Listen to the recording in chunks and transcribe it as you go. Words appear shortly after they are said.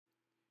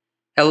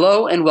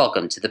Hello and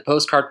welcome to the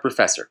Postcard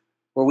Professor,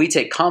 where we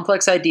take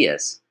complex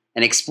ideas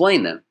and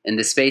explain them in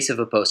the space of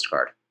a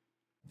postcard.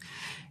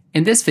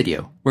 In this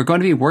video, we're going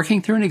to be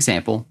working through an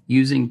example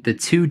using the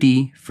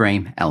 2D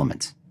frame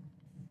element.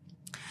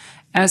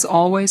 As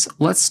always,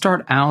 let's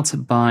start out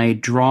by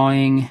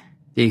drawing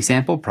the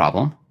example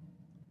problem.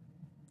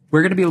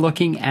 We're going to be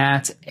looking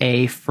at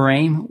a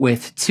frame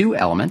with 2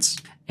 elements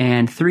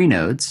and 3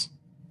 nodes,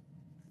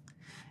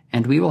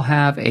 and we will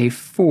have a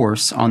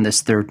force on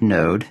this third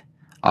node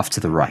off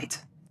to the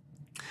right.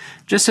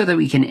 Just so that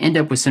we can end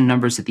up with some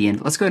numbers at the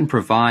end, let's go ahead and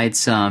provide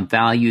some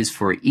values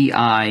for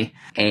EI,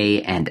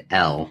 A, and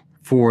L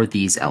for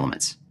these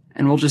elements.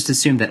 And we'll just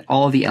assume that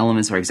all of the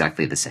elements are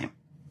exactly the same.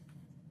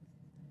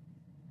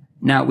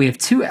 Now we have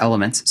 2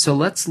 elements, so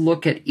let's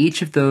look at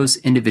each of those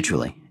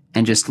individually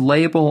and just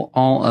label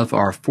all of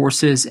our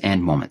forces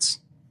and moments.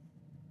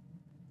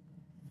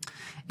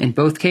 In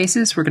both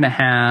cases, we're going to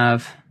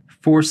have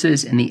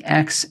forces in the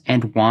X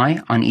and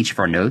Y on each of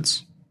our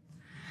nodes.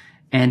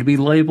 And we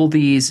label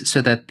these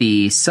so that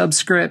the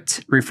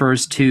subscript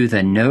refers to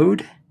the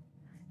node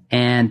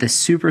and the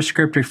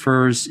superscript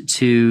refers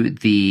to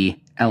the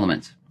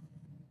element.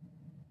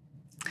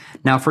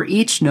 Now for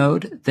each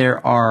node,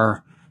 there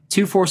are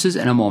 2 forces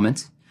and a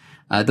moment.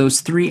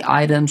 Those 3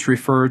 items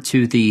refer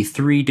to the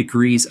 3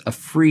 degrees of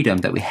freedom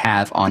that we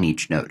have on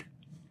each node.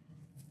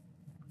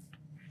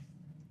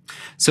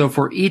 So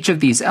for each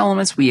of these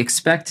elements, we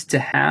expect to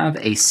have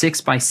a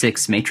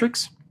 6x6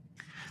 matrix.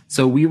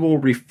 So we will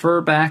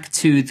refer back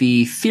to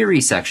the theory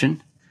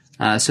section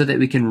so that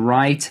we can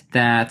write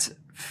that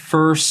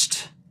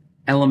first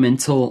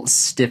elemental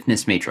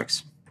stiffness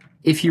matrix.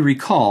 If you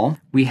recall,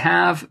 we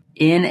have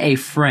in a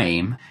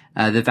frame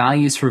the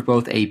values for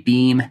both a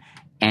beam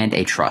and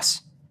a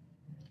truss.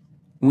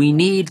 We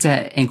need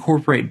to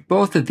incorporate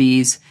both of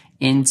these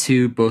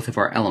into both of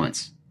our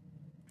elements.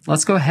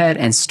 Let's go ahead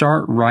and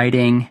start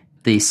writing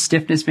the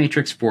stiffness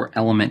matrix for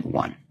element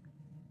 1.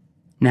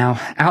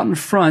 Now, out in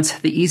front,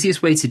 the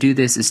easiest way to do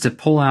this is to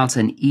pull out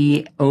an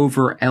E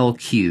over L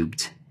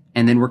cubed,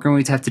 and then we're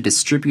going to have to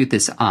distribute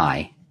this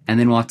I, and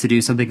then we'll have to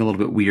do something a little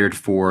bit weird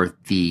for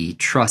the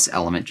truss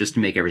element just to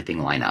make everything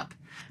line up.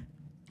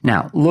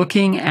 Now,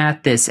 looking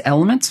at this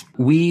element,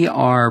 we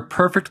are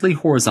perfectly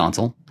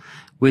horizontal,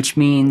 which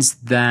means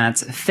that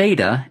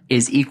theta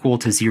is equal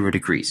to 0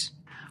 degrees.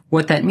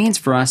 What that means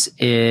for us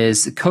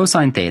is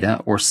cosine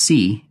theta, or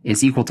C,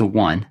 is equal to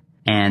 1,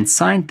 and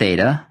sine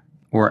theta,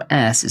 or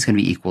S, is going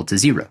to be equal to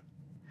 0.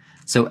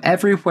 So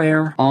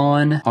everywhere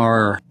on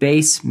our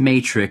base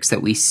matrix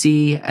that we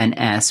see an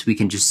S, we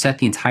can just set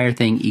the entire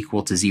thing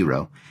equal to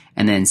 0,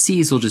 and then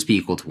C's will just be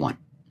equal to 1.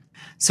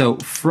 So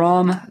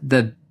from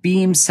the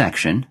beam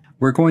section,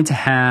 we're going to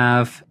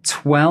have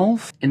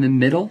 12 in the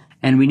middle,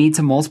 and we need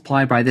to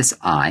multiply by this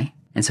I,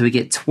 and so we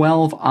get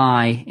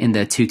 12I in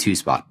the 2-2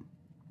 spot.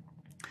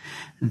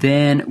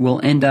 Then we'll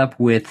end up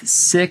with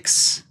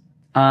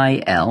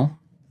 6IL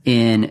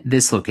in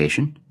this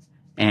location,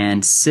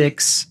 and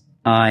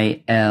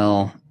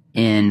 6IL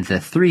in the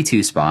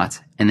 3-2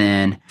 spot, and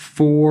then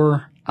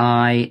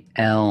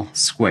 4IL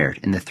squared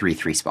in the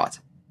 3-3 spot.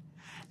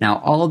 Now,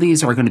 all of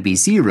these are going to be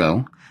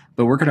 0,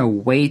 but we're going to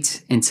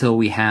wait until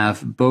we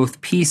have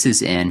both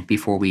pieces in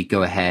before we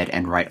go ahead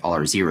and write all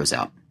our zeros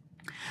out.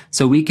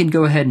 So we can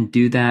go ahead and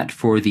do that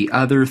for the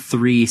other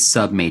 3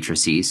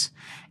 submatrices,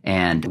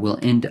 and we'll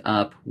end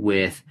up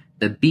with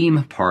the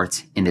beam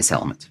part in this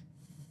element.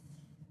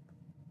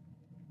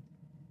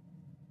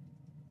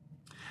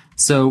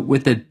 So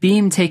with the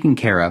beam taken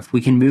care of,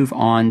 we can move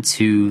on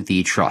to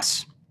the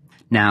truss.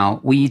 Now,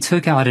 we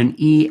took out an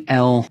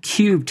EL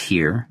cubed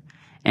here,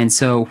 and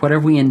so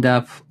whatever we end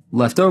up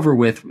left over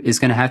with is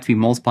going to have to be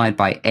multiplied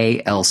by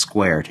AL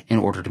squared in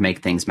order to make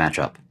things match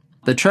up.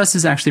 The truss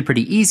is actually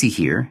pretty easy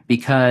here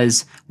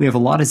because we have a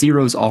lot of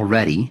zeros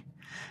already,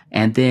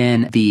 and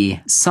then the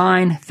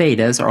sine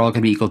thetas are all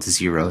going to be equal to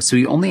 0, so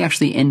we only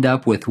actually end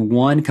up with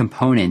 1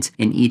 component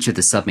in each of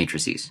the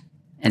submatrices.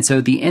 And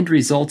so the end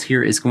result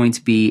here is going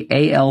to be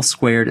AL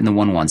squared in the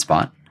 1-1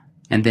 spot.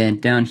 And then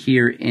down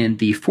here in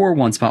the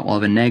 4-1 spot, we'll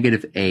have a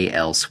negative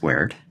AL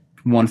squared.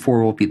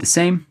 1-4 will be the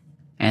same.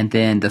 And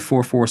then the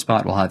 4-4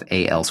 spot will have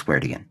AL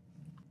squared again.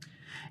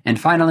 And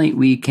finally,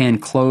 we can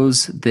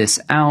close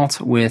this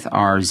out with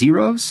our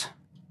zeros.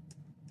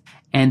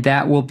 And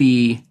that will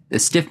be the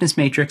stiffness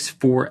matrix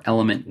for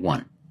element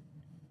 1.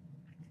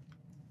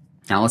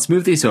 Now let's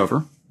move these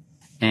over.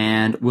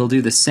 And we'll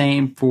do the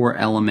same for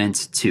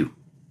element 2.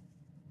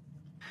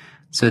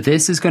 So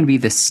this is going to be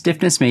the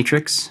stiffness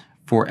matrix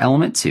for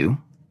element 2,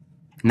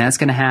 and that's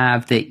going to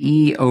have the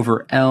E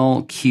over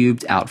L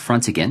cubed out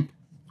front again.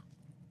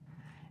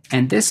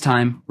 And this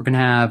time, we're going to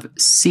have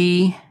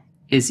C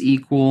is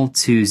equal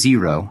to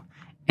 0,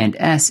 and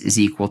S is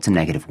equal to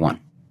 -1.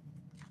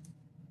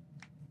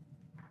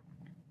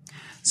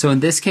 So in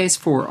this case,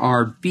 for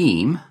our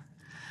beam,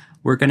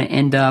 we're going to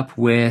end up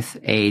with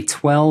a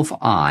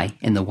 12I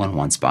in the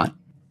 1-1 spot.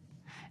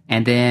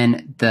 And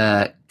then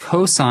the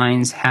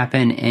cosines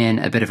happen in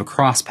a bit of a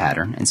cross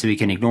pattern, and so we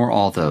can ignore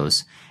all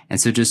those. And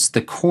so just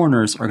the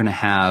corners are going to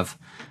have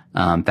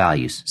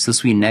values. So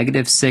this will be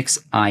negative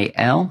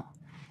 6IL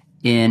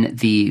in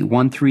the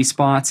 1, 3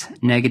 spot,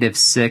 negative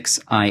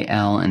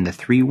 6IL in the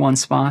 3, 1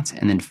 spot,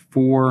 and then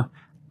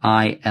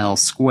 4IL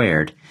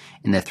squared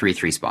in the 3,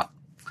 3 spot.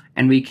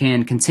 And we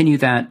can continue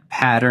that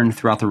pattern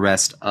throughout the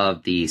rest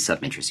of the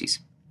submatrices.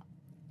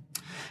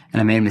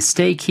 And I made a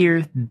mistake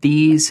here.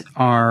 These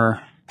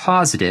are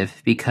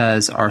positive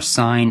because our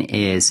sign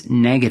is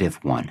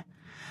negative 1.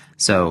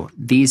 So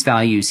these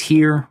values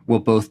here will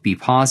both be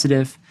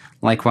positive.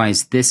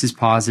 Likewise, this is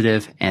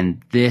positive,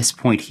 and this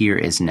point here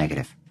is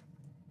negative.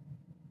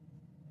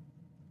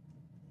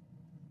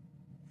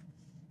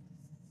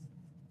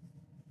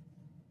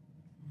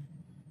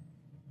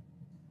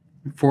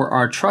 For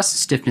our truss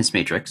stiffness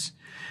matrix,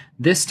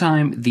 this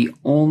time the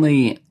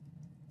only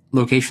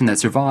location that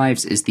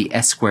survives is the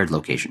s squared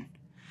location.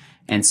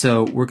 And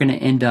so we're going to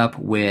end up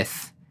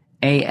with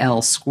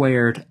AL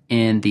squared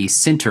in the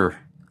center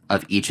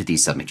of each of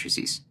these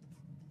submatrices.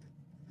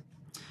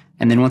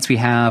 And then once we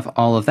have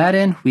all of that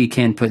in, we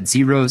can put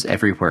zeros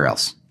everywhere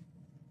else.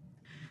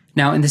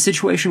 Now, in the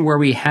situation where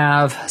we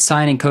have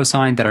sine and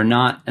cosine that are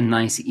not a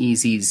nice,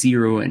 easy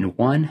 0 and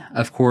 1,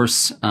 of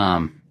course,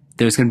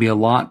 there's going to be a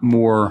lot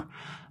more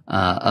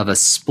of a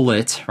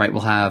split, right?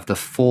 We'll have the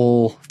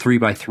full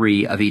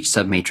 3x3 of each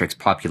submatrix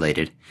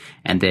populated,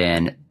 and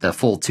then the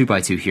full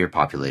 2x2 here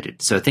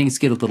populated. So things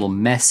get a little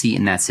messy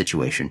in that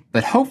situation.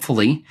 But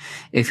hopefully,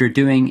 if you're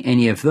doing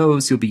any of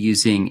those, you'll be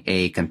using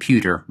a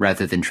computer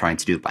rather than trying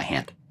to do it by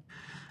hand.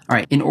 All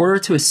right, in order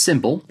to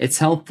assemble, it's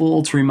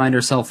helpful to remind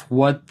ourselves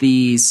what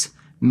these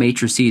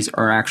matrices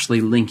are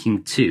actually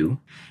linking to.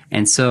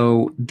 And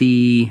so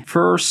the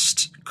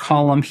first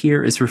column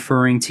here is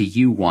referring to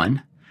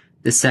U1,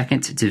 the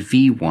second to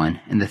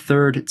V1, and the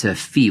third to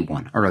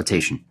Phi1, our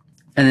rotation.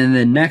 And then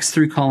the next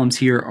 3 columns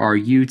here are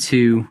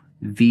U2,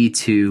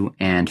 V2,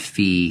 and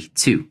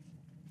Phi2.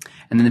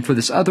 And then for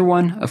this other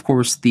one, of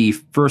course, the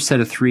first set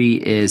of 3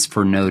 is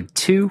for node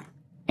 2,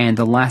 and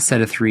the last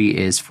set of 3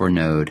 is for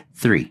node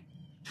 3.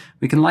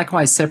 We can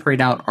likewise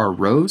separate out our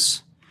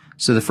rows.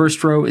 So the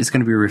first row is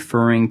going to be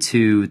referring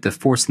to the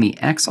force in the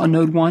X on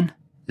node 1,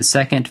 the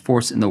second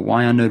force in the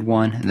Y on node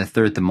 1, and the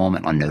third the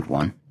moment on node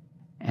 1.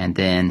 And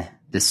then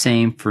the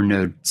same for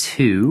node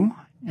 2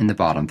 in the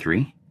bottom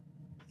 3.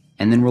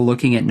 And then we're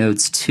looking at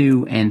nodes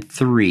 2 and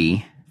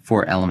 3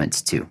 for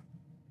element 2.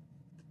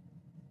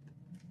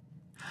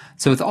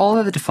 So with all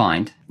of that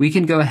defined, we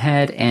can go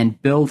ahead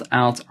and build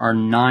out our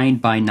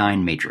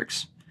 9x9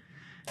 matrix.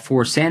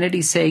 For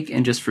sanity's sake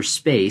and just for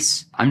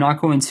space, I'm not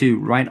going to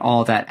write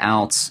all that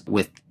out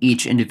with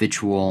each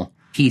individual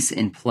piece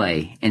in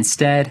play.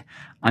 Instead,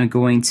 I'm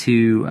going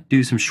to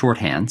do some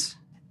shorthands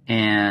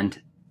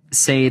and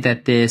say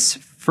that this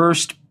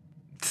first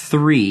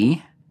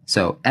 3,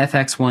 so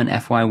fx1,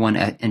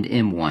 fy1, and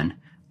m1,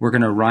 we're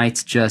going to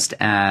write just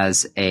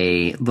as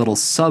a little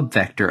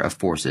subvector of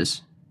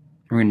forces.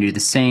 We're going to do the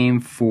same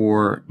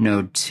for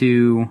node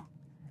 2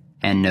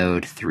 and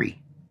node 3.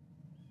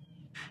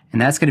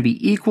 And that's going to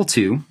be equal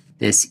to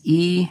this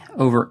E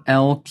over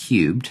L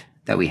cubed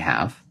that we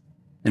have.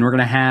 Then we're going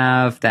to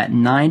have that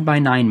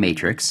 9x9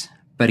 matrix.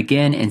 But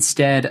again,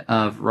 instead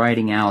of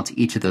writing out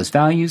each of those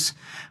values,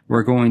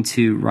 we're going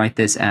to write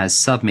this as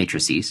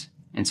submatrices.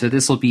 And so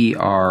this will be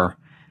our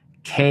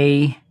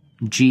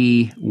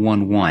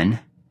KG11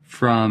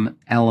 from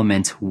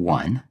element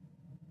 1.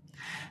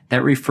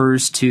 That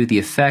refers to the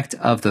effect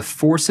of the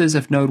forces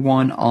of node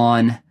 1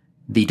 on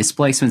the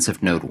displacements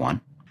of node 1.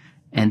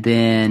 And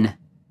then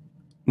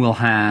we'll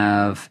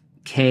have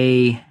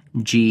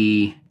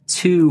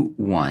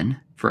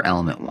KG21 for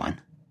element 1,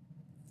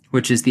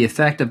 which is the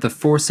effect of the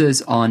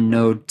forces on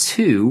node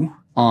 2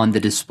 on the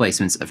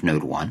displacements of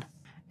node 1.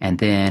 And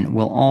then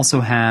we'll also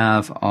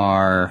have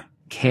our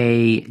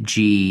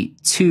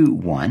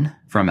KG21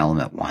 from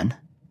element 1.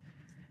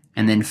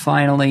 And then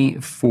finally,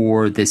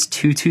 for this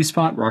 2, 2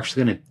 spot, we're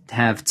actually going to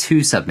have 2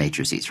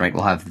 submatrices, right?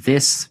 We'll have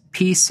this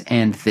piece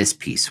and this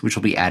piece, which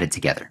will be added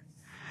together.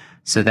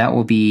 So that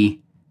will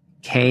be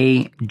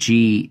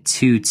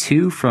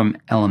KG22 from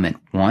element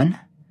 1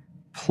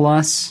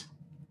 plus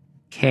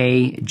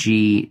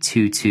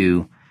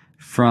KG22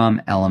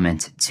 from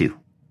element 2.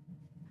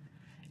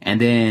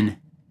 And then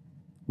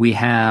we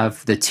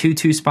have the 2,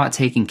 2 spot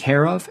taken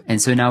care of, and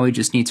so now we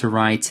just need to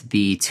write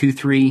the 2,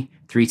 3,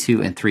 3,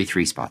 2, and 3,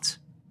 3 spots.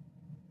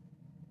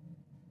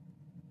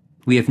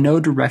 We have no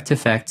direct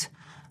effect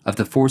of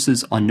the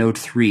forces on node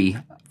 3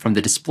 from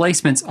the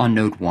displacements on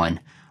node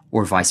 1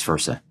 or vice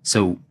versa.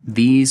 So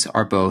these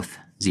are both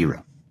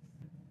 0.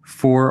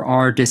 For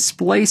our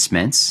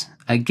displacements,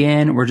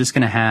 again, we're just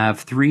going to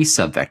have 3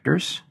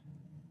 subvectors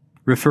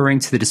referring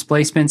to the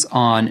displacements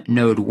on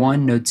node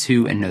 1, node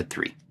 2, and node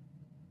 3.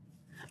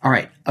 All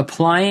right,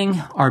 applying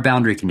our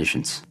boundary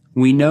conditions.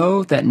 We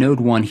know that node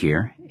 1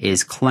 here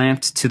is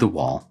clamped to the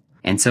wall,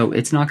 and so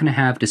it's not going to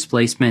have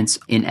displacements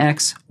in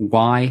x,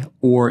 y,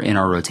 or in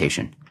our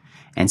rotation.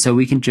 And so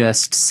we can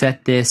just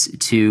set this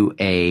to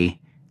a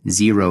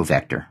 0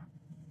 vector.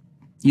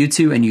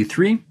 U2 and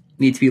U3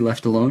 need to be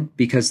left alone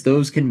because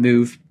those can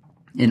move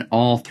in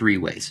all 3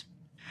 ways.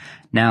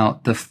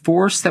 Now, the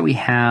force that we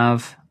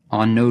have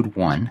on node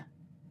 1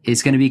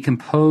 is going to be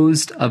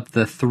composed of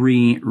the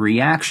 3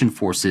 reaction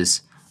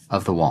forces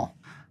of the wall.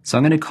 So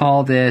I'm going to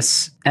call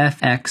this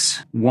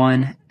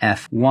Fx1,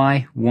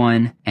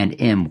 Fy1, and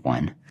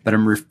M1, but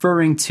I'm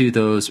referring to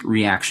those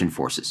reaction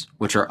forces,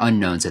 which are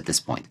unknowns at this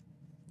point.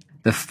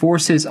 The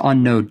forces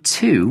on node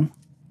 2,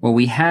 well,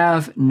 we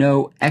have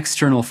no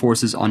external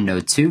forces on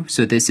node 2,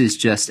 so this is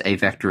just a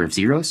vector of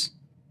zeros.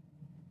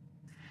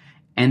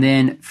 And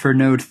then for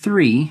node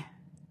 3,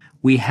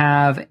 we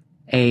have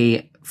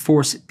a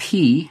force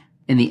P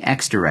in the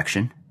x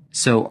direction.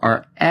 So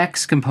our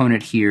x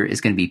component here is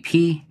going to be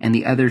P, and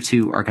the other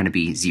two are going to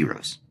be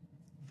zeros.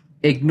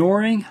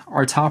 Ignoring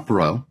our top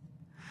row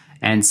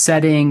and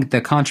setting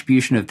the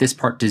contribution of this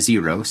part to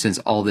 0, since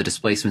all the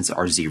displacements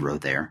are 0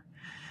 there,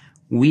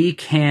 we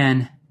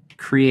can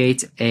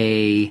create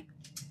a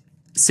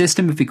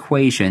system of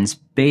equations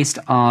based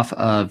off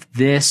of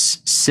this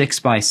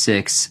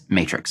 6x6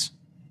 matrix.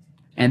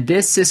 And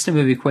this system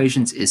of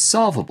equations is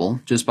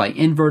solvable just by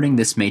inverting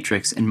this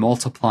matrix and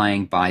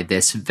multiplying by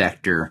this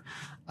vector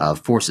of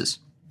forces.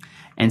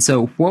 And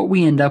so what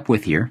we end up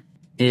with here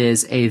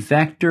is a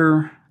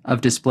vector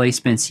of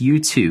displacements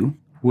u2,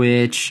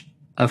 which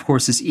of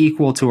course is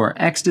equal to our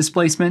x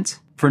displacement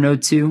for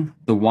node 2,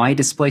 the y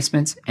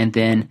displacement, and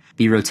then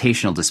the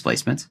rotational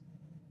displacement.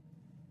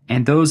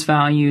 And those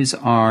values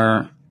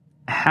are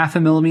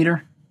 0.5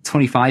 millimeter,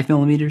 25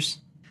 millimeters,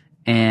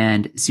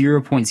 and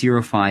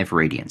 0.05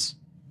 radians.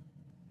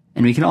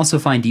 And we can also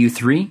find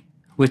u3,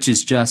 which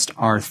is just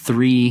our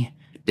 3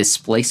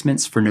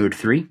 displacements for node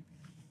 3.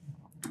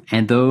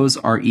 And those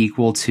are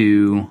equal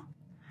to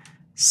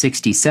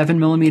 67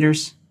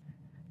 millimeters,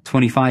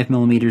 25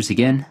 millimeters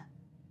again,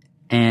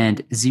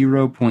 and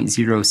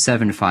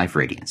 0.075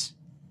 radians.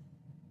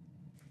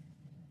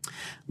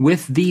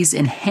 With these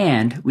in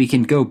hand, we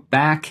can go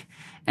back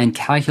and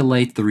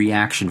calculate the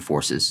reaction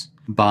forces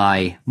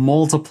by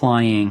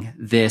multiplying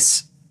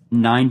this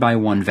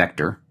 9x1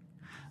 vector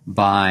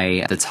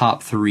by the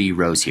top 3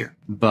 rows here.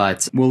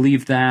 But we'll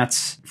leave that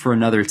for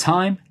another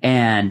time,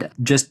 and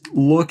just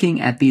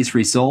looking at these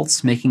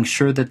results, making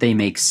sure that they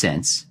make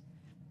sense.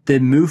 The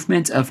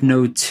movement of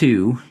node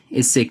 2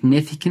 is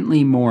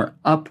significantly more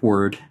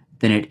upward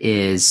than it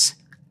is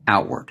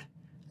outward.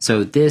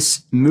 So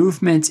this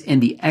movement in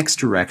the x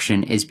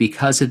direction is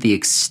because of the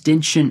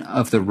extension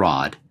of the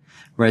rod,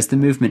 whereas the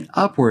movement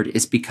upward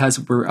is because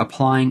we're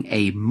applying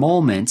a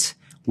moment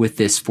with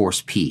this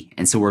force P.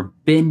 And so we're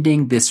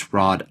bending this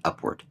rod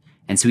upward.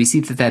 And so we see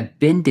that that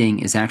bending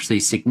is actually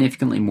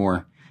significantly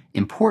more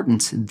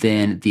important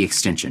than the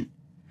extension.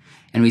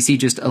 And we see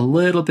just a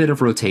little bit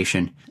of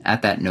rotation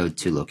at that node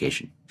 2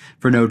 location.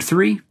 For node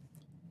 3,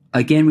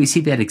 again, we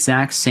see that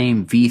exact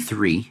same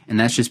V3, and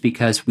that's just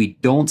because we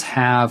don't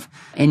have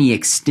any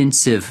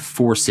extensive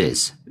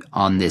forces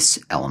on this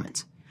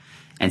element.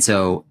 And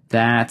so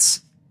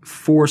that's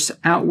force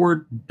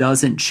outward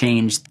doesn't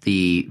change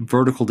the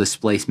vertical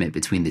displacement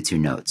between the two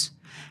nodes.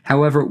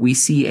 However, we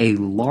see a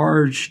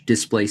large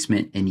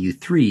displacement in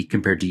U3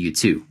 compared to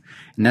U2.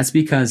 And that's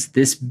because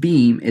this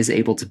beam is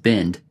able to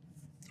bend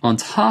on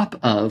top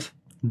of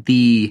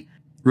the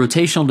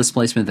rotational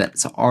displacement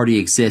that already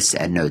exists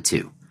at node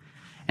 2.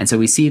 And so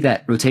we see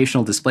that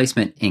rotational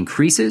displacement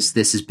increases.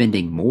 This is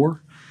bending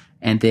more.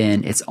 And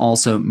then it's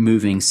also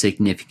moving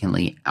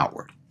significantly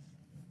outward.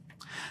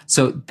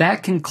 So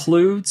that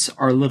concludes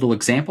our little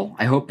example.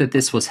 I hope that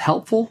this was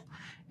helpful,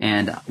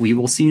 and we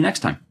will see you next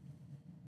time.